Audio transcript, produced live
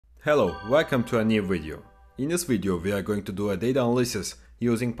Hello, welcome to a new video. In this video we are going to do a data analysis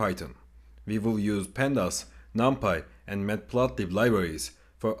using Python. We will use pandas, numpy and matplotlib libraries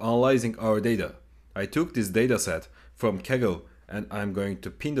for analyzing our data. I took this dataset from Kaggle and I'm going to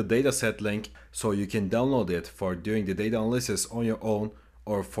pin the dataset link so you can download it for doing the data analysis on your own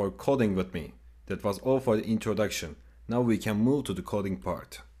or for coding with me. That was all for the introduction. Now we can move to the coding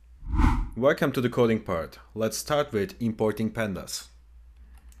part. Welcome to the coding part. Let's start with importing pandas.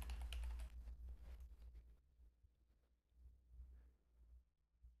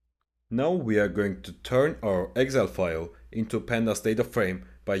 Now we are going to turn our Excel file into pandas data frame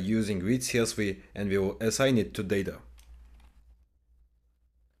by using read CSV, and we will assign it to data.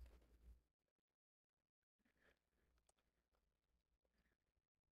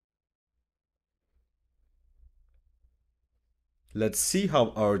 Let's see how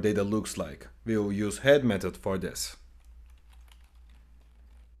our data looks like. We will use head method for this.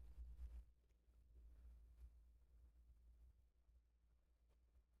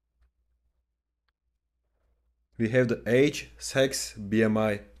 We have the age, sex,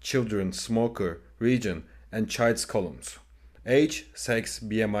 BMI, children, smoker, region, and child's columns. Age, sex,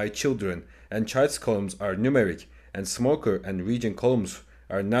 BMI, children, and child's columns are numeric, and smoker and region columns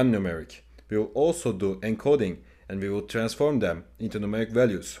are non-numeric. We will also do encoding, and we will transform them into numeric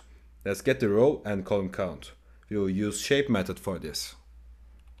values. Let's get the row and column count. We will use shape method for this.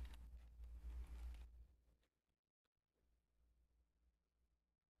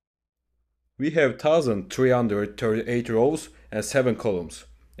 We have 1338 rows and 7 columns.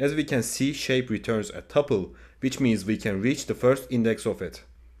 As we can see, shape returns a tuple, which means we can reach the first index of it.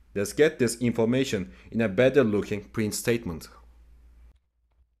 Let's get this information in a better looking print statement.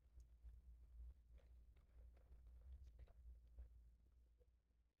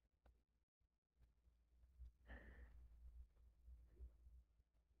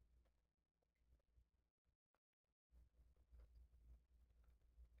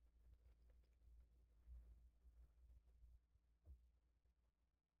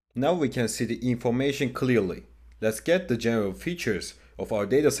 Now we can see the information clearly. Let's get the general features of our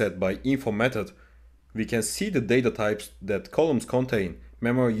dataset by info method. We can see the data types that columns contain,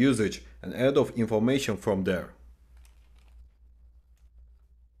 memory usage, and a lot of information from there.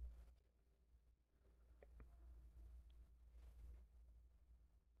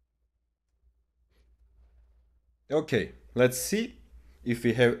 Okay, let's see if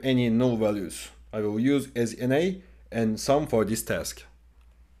we have any null values. I will use as NA and sum for this task.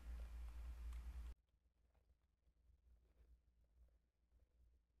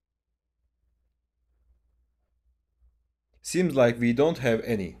 Seems like we don't have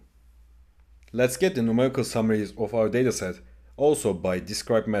any. Let's get the numerical summaries of our dataset also by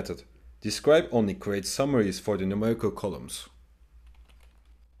describe method. Describe only creates summaries for the numerical columns.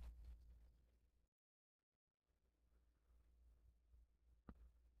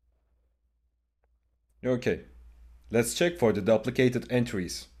 Okay, let's check for the duplicated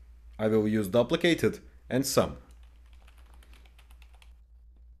entries. I will use duplicated and sum.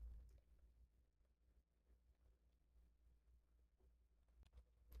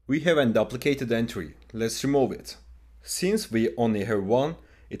 We have an duplicated entry. Let's remove it. Since we only have one,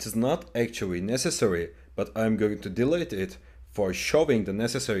 it is not actually necessary, but I'm going to delete it for showing the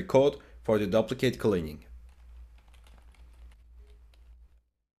necessary code for the duplicate cleaning.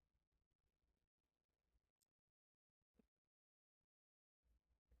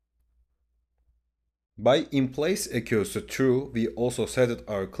 By in place equals to true, we also set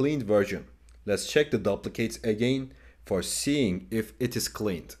our cleaned version. Let's check the duplicates again for seeing if it is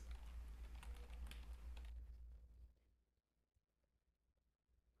cleaned.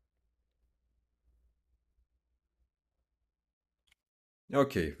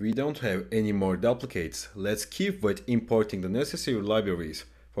 Okay, we don't have any more duplicates. Let's keep with importing the necessary libraries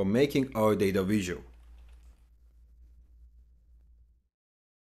for making our data visual.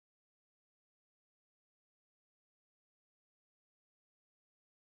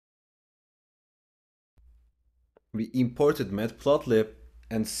 We imported matplotlib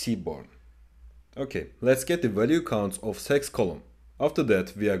and seaborn. Okay, let's get the value counts of sex column. After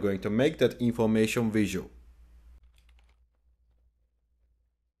that, we are going to make that information visual.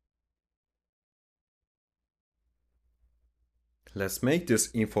 Let's make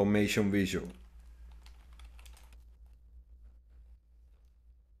this information visual.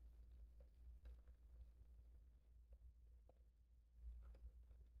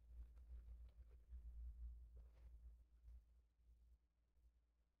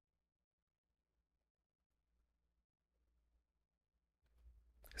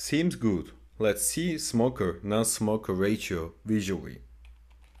 Seems good. Let's see smoker non-smoker ratio visually.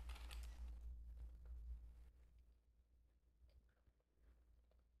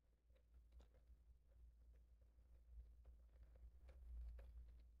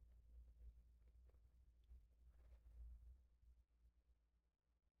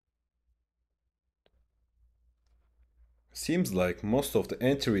 Seems like most of the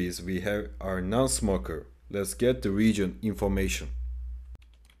entries we have are non-smoker. Let's get the region information.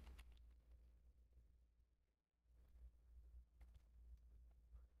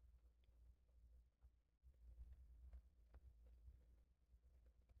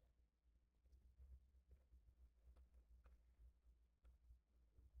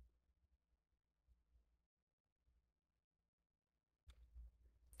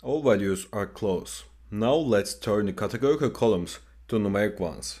 All values are close. Now let's turn the categorical columns to numeric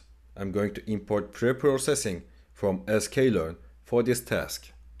ones. I'm going to import preprocessing from sklearn for this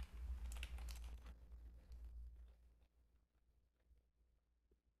task.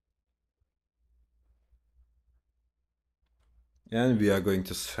 And we are going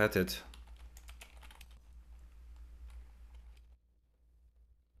to set it.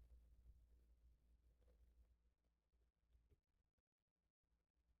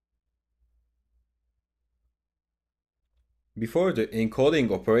 Before the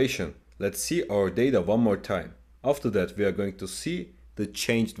encoding operation, let's see our data one more time. After that, we are going to see the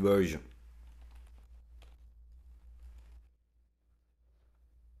changed version.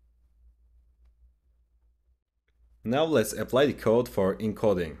 Now let's apply the code for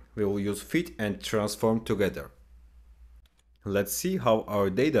encoding. We will use fit and transform together. Let's see how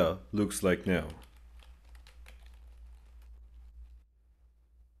our data looks like now.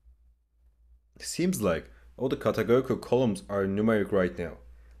 Seems like all the categorical columns are numeric right now.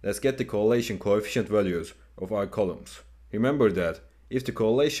 Let's get the correlation coefficient values of our columns. Remember that if the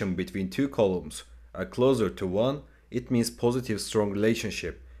correlation between two columns are closer to 1, it means positive strong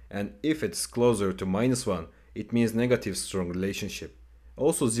relationship, and if it's closer to -1, it means negative strong relationship.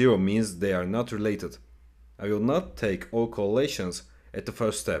 Also 0 means they are not related. I will not take all correlations at the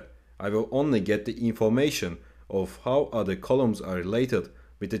first step. I will only get the information of how other columns are related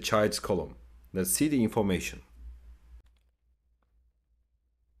with the child's column. Let's see the information.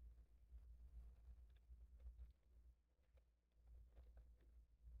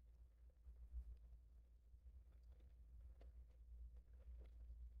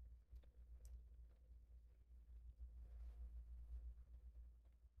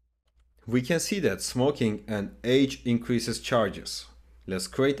 We can see that smoking and age increases charges. Let's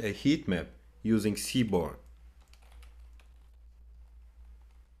create a heat map using Seaborn.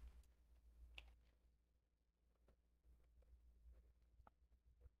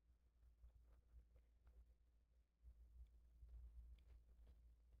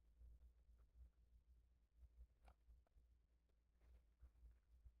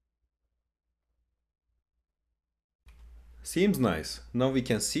 Seems nice. Now we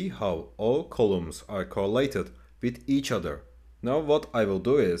can see how all columns are correlated with each other. Now what I will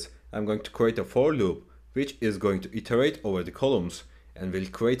do is I'm going to create a for loop which is going to iterate over the columns and will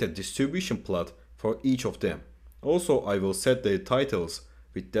create a distribution plot for each of them. Also I will set the titles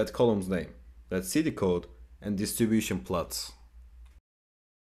with that column's name. Let's see the code and distribution plots.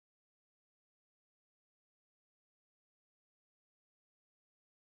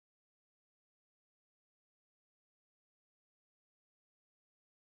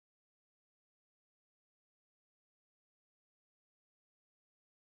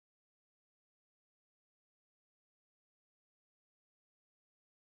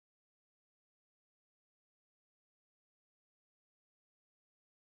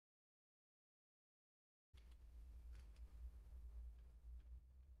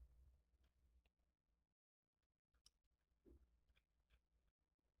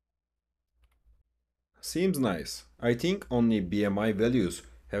 Seems nice. I think only BMI values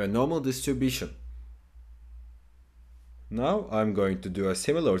have a normal distribution. Now I'm going to do a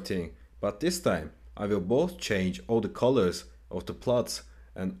similar thing, but this time I will both change all the colors of the plots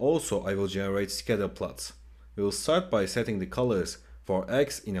and also I will generate scatter plots. We will start by setting the colors for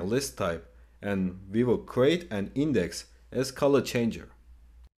X in a list type and we will create an index as color changer.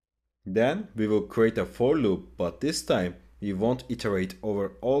 Then we will create a for loop, but this time we won't iterate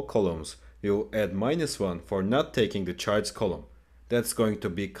over all columns. We will add -1 for not taking the child's column. That's going to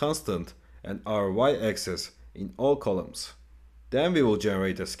be constant and our y-axis in all columns. Then we will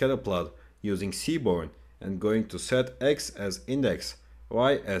generate a scatter plot using Seaborn and going to set x as index,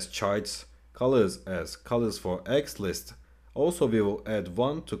 y as child's, colors as colors for x list. Also we will add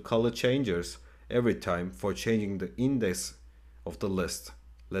 1 to color changers every time for changing the index of the list.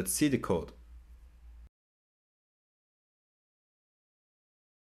 Let's see the code.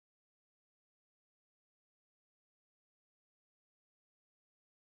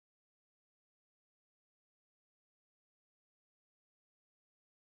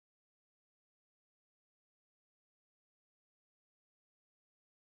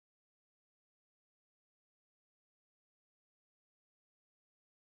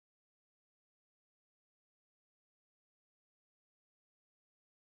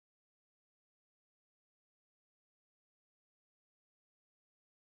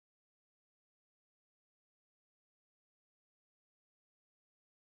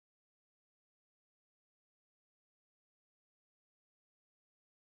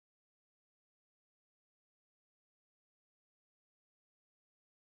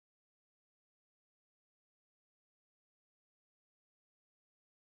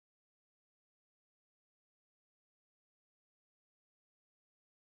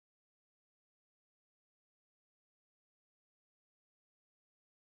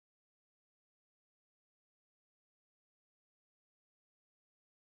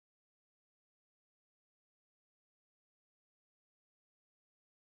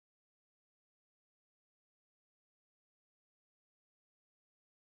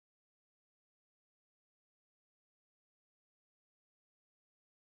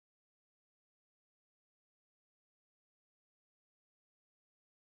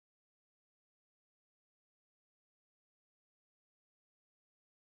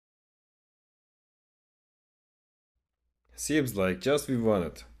 Seems like just we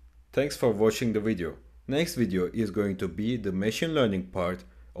wanted. Thanks for watching the video. Next video is going to be the machine learning part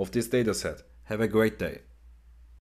of this dataset. Have a great day.